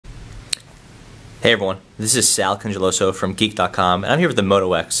Hey everyone, this is Sal Congeloso from Geek.com, and I'm here with the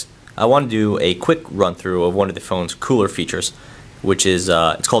Moto X. I want to do a quick run through of one of the phone's cooler features, which is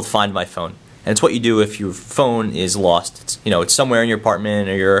it's called Find My Phone, and it's what you do if your phone is lost. It's somewhere in your apartment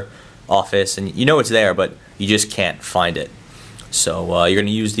or your office, and you know it's there, but you just can't find it. So you're going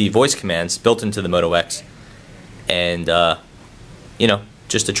to use the voice commands built into the Moto X, and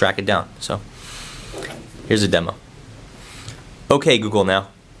just to track it down. So here's a demo. Okay, Google now.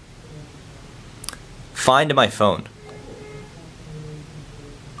 Find my phone.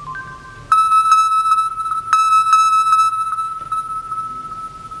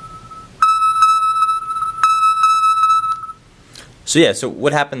 So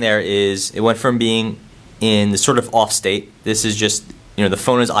what happened there is it went from being in the sort of off state. This is just, the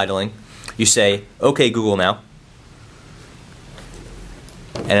phone is idling. You say, okay, Google now.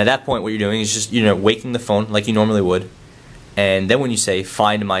 And at that point what you're doing is just, waking the phone like you normally would. And then when you say,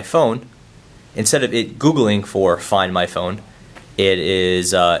 find my phone, instead of it Googling for Find My Phone,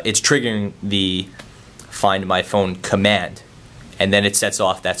 it's triggering the Find My Phone command, and then it sets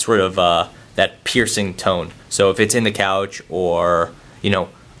off that sort of that piercing tone. So if it's in the couch or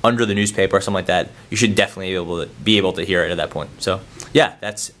under the newspaper or something like that, you should definitely be able to hear it at that point. So yeah,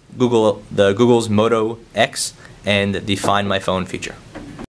 that's Google's Moto X and the Find My Phone feature.